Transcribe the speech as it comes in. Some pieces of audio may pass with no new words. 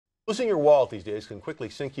Losing your wallet these days can quickly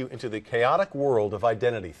sink you into the chaotic world of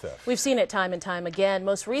identity theft. We've seen it time and time again,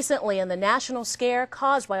 most recently in the national scare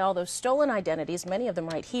caused by all those stolen identities, many of them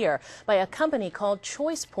right here, by a company called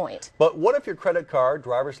ChoicePoint. But what if your credit card,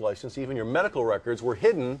 driver's license, even your medical records were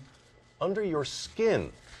hidden under your skin?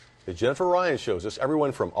 As Jennifer Ryan shows us,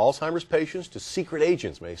 everyone from Alzheimer's patients to secret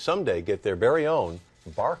agents may someday get their very own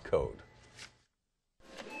barcode.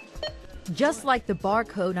 Just like the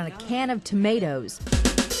barcode on a can of tomatoes,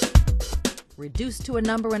 reduced to a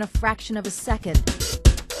number in a fraction of a second,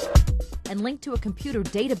 and linked to a computer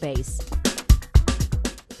database,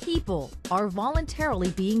 people are voluntarily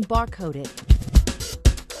being barcoded.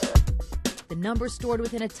 The number stored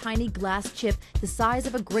within a tiny glass chip the size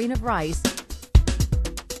of a grain of rice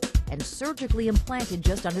and surgically implanted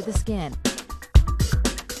just under the skin.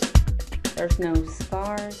 There's no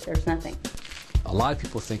scars, there's nothing. A lot of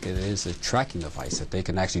people think it is a tracking device, that they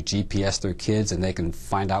can actually GPS their kids and they can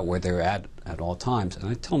find out where they're at all times. And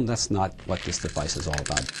I tell them that's not what this device is all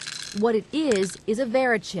about. What it is a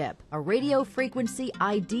VeriChip, a radio frequency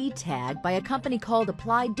ID tag by a company called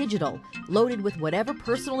Applied Digital, loaded with whatever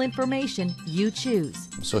personal information you choose.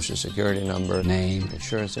 Social security number, Name,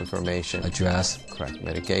 insurance information, address, correct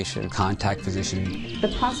medication, contact physician.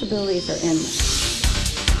 The possibilities are endless.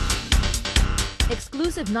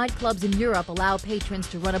 Exclusive nightclubs in Europe allow patrons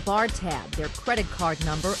to run a bar tab, their credit card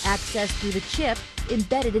number accessed through the chip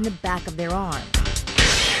embedded in the back of their arm.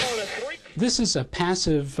 This is a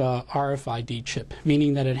passive RFID chip,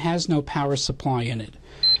 meaning that it has no power supply in it.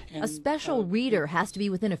 A special reader has to be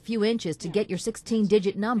within a few inches to get your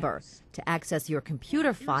 16-digit number. To access your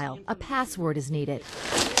computer file, a password is needed.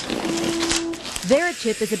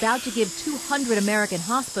 VeriChip is about to give 200 American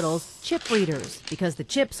hospitals chip readers because the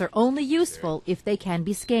chips are only useful if they can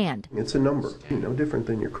be scanned. It's a number, no different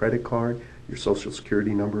than your credit card, your social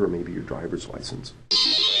security number, or maybe your driver's license.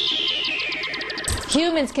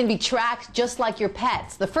 Humans can be tracked just like your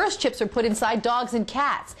pets. The first chips are put inside dogs and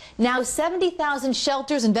cats. Now 70,000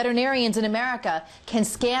 shelters and veterinarians in America can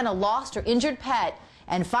scan a lost or injured pet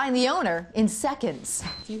and find the owner in seconds.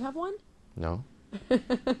 Do you have one? no,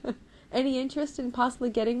 Any interest in possibly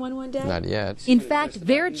getting one day? not yet. In fact,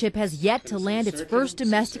 VeriChip has yet to land its first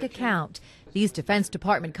domestic account. These Defense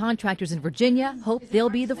Department contractors in Virginia hope they'll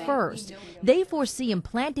be the first. They foresee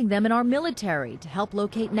implanting them in our military to help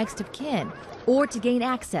locate next of kin or to gain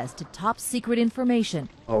access to top secret information.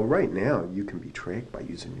 Oh, right now you can be tracked by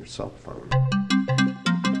using your cell phone.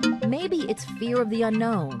 Maybe it's fear of the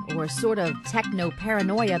unknown or a sort of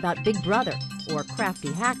techno-paranoia about Big Brother or a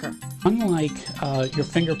crafty hacker. Unlike your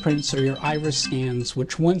fingerprints or your iris scans,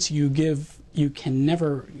 which once you give, you can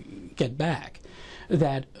never get back,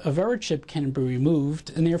 that a VeriChip can be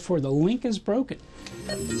removed and therefore the link is broken.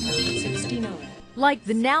 69. Like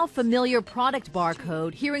the now familiar product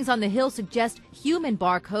barcode, hearings on the Hill suggest human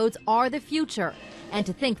barcodes are the future. And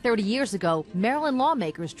to think 30 years ago, Maryland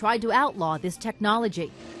lawmakers tried to outlaw this technology.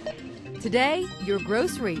 Today, your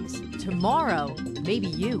groceries. Tomorrow, maybe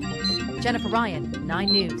you. Jennifer Ryan,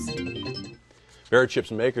 9 News.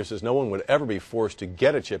 VeriChip's maker says no one would ever be forced to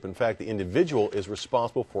get a chip. In fact, the individual is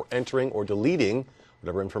responsible for entering or deleting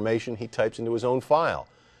whatever information he types into his own file.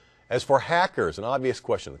 As for hackers, an obvious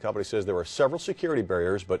question. The company says there are several security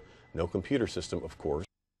barriers, but no computer system, of course.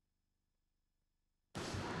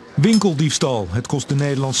 Winkeldiefstal. Het kost de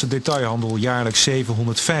Nederlandse detailhandel jaarlijks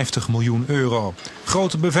 750 miljoen euro.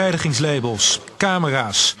 Grote beveiligingslabels,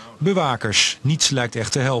 camera's, bewakers. Niets lijkt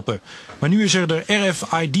echt te helpen. Maar nu is er de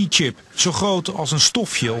Rfid-chip, zo groot als een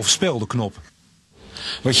stofje of speldenknop.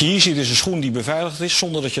 Wat je hier ziet is een schoen die beveiligd is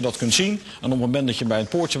zonder dat je dat kunt zien. En op het moment dat je bij het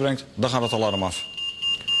poortje brengt, dan gaat het alarm af.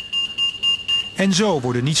 En zo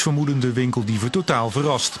worden nietsvermoedende winkeldieven totaal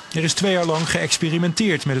verrast. Er is 2 jaar lang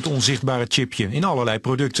geëxperimenteerd met het onzichtbare chipje in allerlei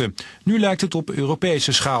producten. Nu lijkt het op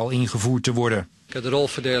Europese schaal ingevoerd te worden. De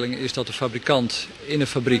rolverdeling is dat de fabrikant in een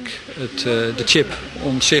fabriek de chip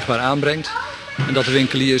onzichtbaar aanbrengt. En dat de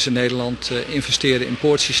winkeliers in Nederland investeren in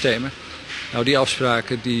poortsystemen. Nou, die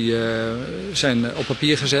afspraken die, zijn op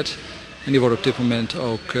papier gezet. En die worden op dit moment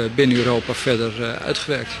ook binnen Europa verder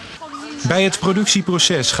uitgewerkt. Bij het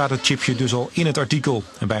productieproces gaat het chipje dus al in het artikel.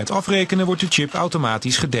 En bij het afrekenen wordt de chip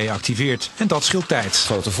automatisch gedeactiveerd. En dat scheelt tijd. Het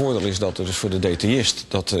grote voordeel is dat er dus voor de detailist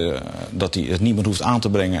dat hij het niet meer hoeft aan te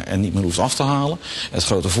brengen en niet meer hoeft af te halen. Het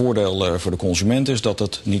grote voordeel voor de consument is dat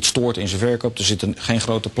het niet stoort in zijn verkoop. Er zitten geen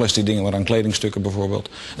grote plastic dingen waaraan kledingstukken bijvoorbeeld.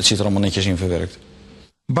 Het zit er allemaal netjes in verwerkt.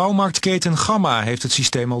 Bouwmarktketen Gamma heeft het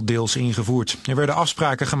systeem al deels ingevoerd. Er werden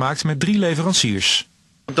afspraken gemaakt met 3 leveranciers.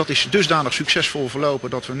 Dat is dusdanig succesvol verlopen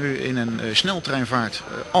dat we nu in een sneltreinvaart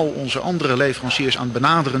al onze andere leveranciers aan het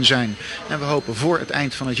benaderen zijn. En we hopen voor het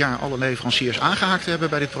eind van het jaar alle leveranciers aangehaakt te hebben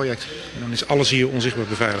bij dit project. En dan is alles hier onzichtbaar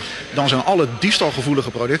beveiligd? Dan zijn alle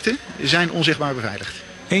diefstalgevoelige producten onzichtbaar beveiligd.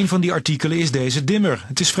 Een van die artikelen is deze dimmer.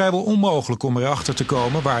 Het is vrijwel onmogelijk om erachter te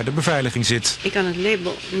komen waar de beveiliging zit. Ik kan het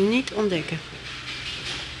label niet ontdekken.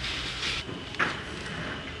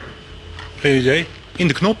 Geen idee. In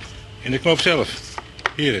de knop? In de knop zelf.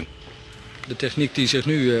 Hierin. De techniek die zich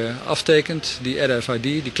nu aftekent, die Rfid,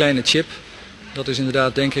 die kleine chip, dat is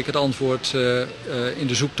inderdaad denk ik het antwoord in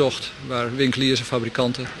de zoektocht waar winkeliers en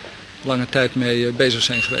fabrikanten lange tijd mee bezig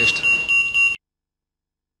zijn geweest.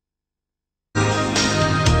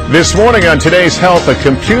 This morning on Today's Health, a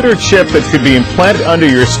computer chip that could be implanted under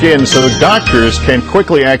your skin so doctors can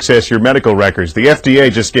quickly access your medical records. The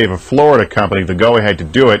FDA just gave a Florida company the go-ahead to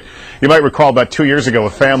do it. You might recall about 2 years ago a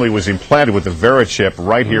family was implanted with the VeriChip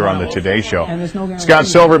right here on the Today Show. Scott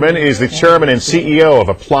Silverman is the chairman and CEO of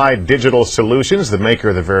Applied Digital Solutions, the maker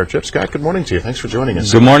of the VeriChip. Scott, good morning to you. Thanks for joining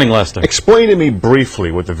us. Good morning, Lester. Explain to me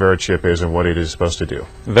briefly what the VeriChip is and what it is supposed to do.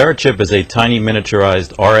 VeriChip is a tiny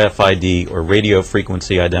miniaturized RFID or radio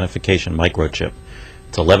frequency identification microchip.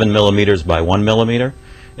 It's 11 millimeters by 1 millimeter.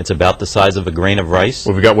 It's about the size of a grain of rice.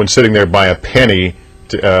 Well, we've got one sitting there by a penny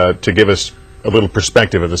to give us a little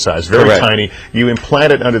perspective of the size. Very Correct. tiny. You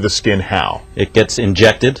implant it under the skin how? It gets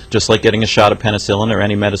injected, just like getting a shot of penicillin or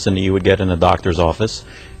any medicine that you would get in a doctor's office.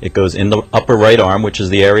 It goes in the upper right arm, which is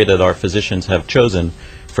the area that our physicians have chosen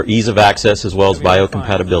for ease of access as well as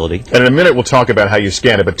biocompatibility. And in a minute we'll talk about how you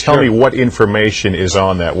scan it, but tell me what information is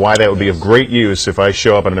on that, why that would be of great use if I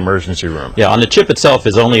show up in an emergency room. Yeah, on the chip itself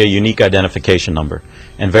is only a unique identification number,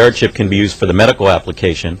 and VeriChip can be used for the medical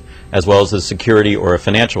application as well as a security or a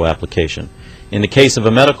financial application. In the case of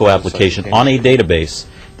a medical application, on a database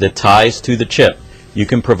that ties to the chip, you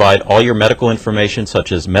can provide all your medical information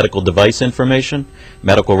such as medical device information,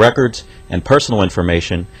 medical records, and personal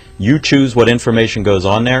information. You choose what information goes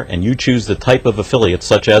on there, and you choose the type of affiliates,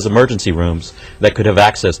 such as emergency rooms, that could have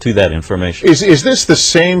access to that information. Is this the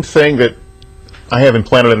same thing that I have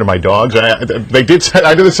implanted under my dogs? I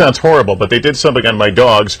know this sounds horrible, but they did something on my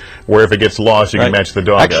dogs where if it gets lost, you can match the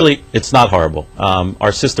dog Actually, up. it's not horrible.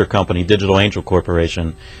 Our sister company, Digital Angel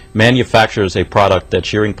Corporation, manufactures a product that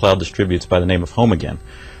Shearing Plow distributes by the name of Home Again.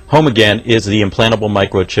 Home Again is the implantable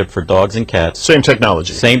microchip for dogs and cats. Same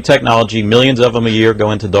technology. Same technology. Millions of them a year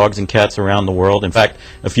go into dogs and cats around the world. In fact,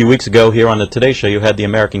 a few weeks ago here on the Today Show, you had the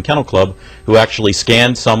American Kennel Club who actually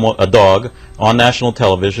scanned a dog on national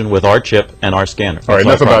television with our chip and our scanner. All right,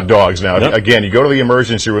 enough about dogs now. Yep. Again, you go to the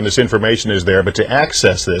emergency room, this information is there, but to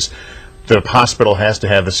access this, the hospital has to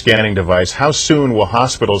have the scanning device. How soon will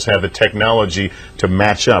hospitals have the technology to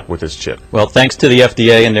match up with this chip? Well, thanks to the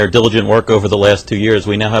FDA and their diligent work over the last 2 years,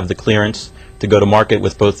 we now have the clearance to go to market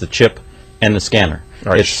with both the chip and the scanner.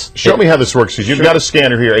 All right, show me how this works, because you've got a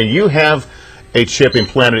scanner here, and you have a chip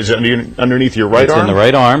implanted. Is it underneath your right arm? It's in the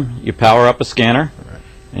right arm. You power up a scanner,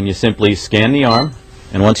 and you simply scan the arm,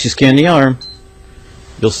 and once you scan the arm,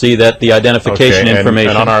 you'll see that the identification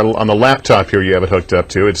information. And on the laptop here you have it hooked up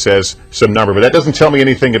to, it says some number, but that doesn't tell me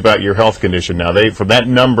anything about your health condition now. From that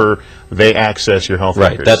number, they access your health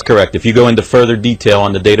records. Right, that's correct. If you go into further detail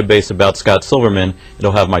on the database about Scott Silverman,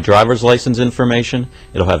 it'll have my driver's license information,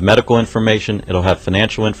 it'll have medical information, it'll have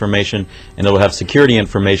financial information, and it'll have security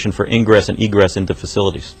information for ingress and egress into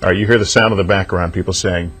facilities. All right, you hear the sound of the background, people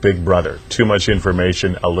saying, Big Brother, too much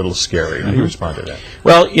information, a little scary. How do you respond to that?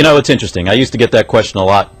 Well, you know, it's interesting. I used to get that question a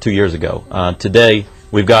lot 2 years ago. Today,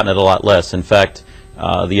 we've gotten it a lot less. In fact,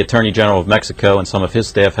 the Attorney General of Mexico and some of his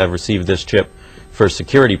staff have received this chip for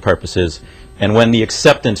security purposes. And when the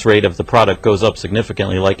acceptance rate of the product goes up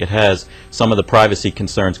significantly like it has, some of the privacy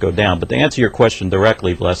concerns go down. But to answer your question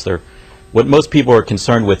directly, Lester, what most people are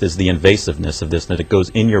concerned with is the invasiveness of this, that it goes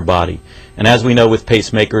in your body. And as we know with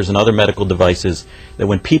pacemakers and other medical devices, that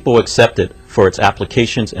when people accept it for its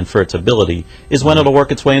applications and for its ability is when it'll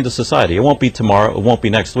work its way into society. It won't be tomorrow, it won't be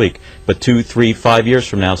next week, but 2, 3, 5 years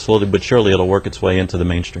from now, slowly but surely it'll work its way into the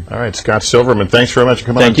mainstream. All right, Scott Silverman, thanks very much for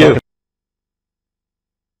coming on. Thank you.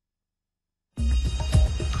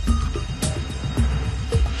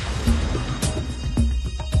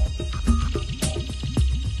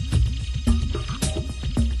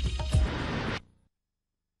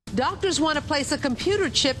 Doctors want to place a computer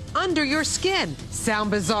chip under your skin.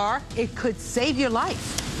 Sound bizarre? It could save your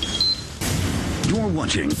life. You're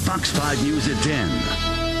watching Fox 5 News at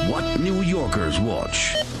 10. What New Yorkers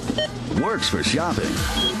watch. Works for shopping.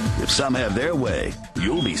 If some have their way,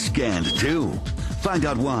 you'll be scanned too. Find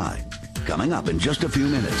out why. Coming up in just a few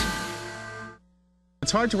minutes.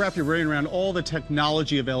 It's hard to wrap your brain around all the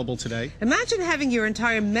technology available today. Imagine having your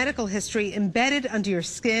entire medical history embedded under your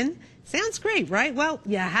skin. Sounds great, right? Well,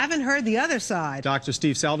 you haven't heard the other side. Dr.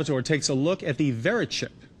 Steve Salvatore takes a look at the VeriChip.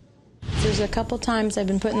 There's a couple times I've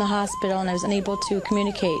been put in the hospital and I was unable to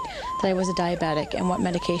communicate that I was a diabetic and what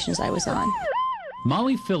medications I was on.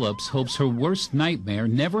 Molly Phillips hopes her worst nightmare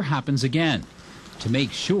never happens again. To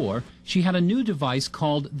make sure, she had a new device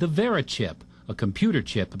called the VeriChip, a computer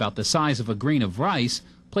chip about the size of a grain of rice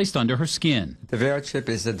placed under her skin. The VeriChip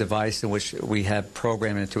is a device in which we have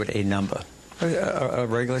programmed into it a number, a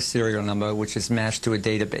regular serial number which is matched to a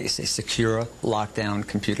database, a secure, lockdown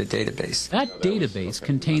computer database. That database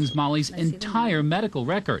contains Molly's entire medical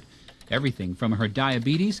record, everything from her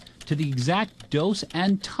diabetes to the exact dose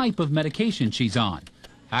and type of medication she's on.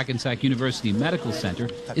 Hackensack University Medical Center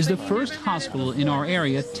is the first hospital in our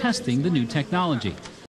area testing the new technology.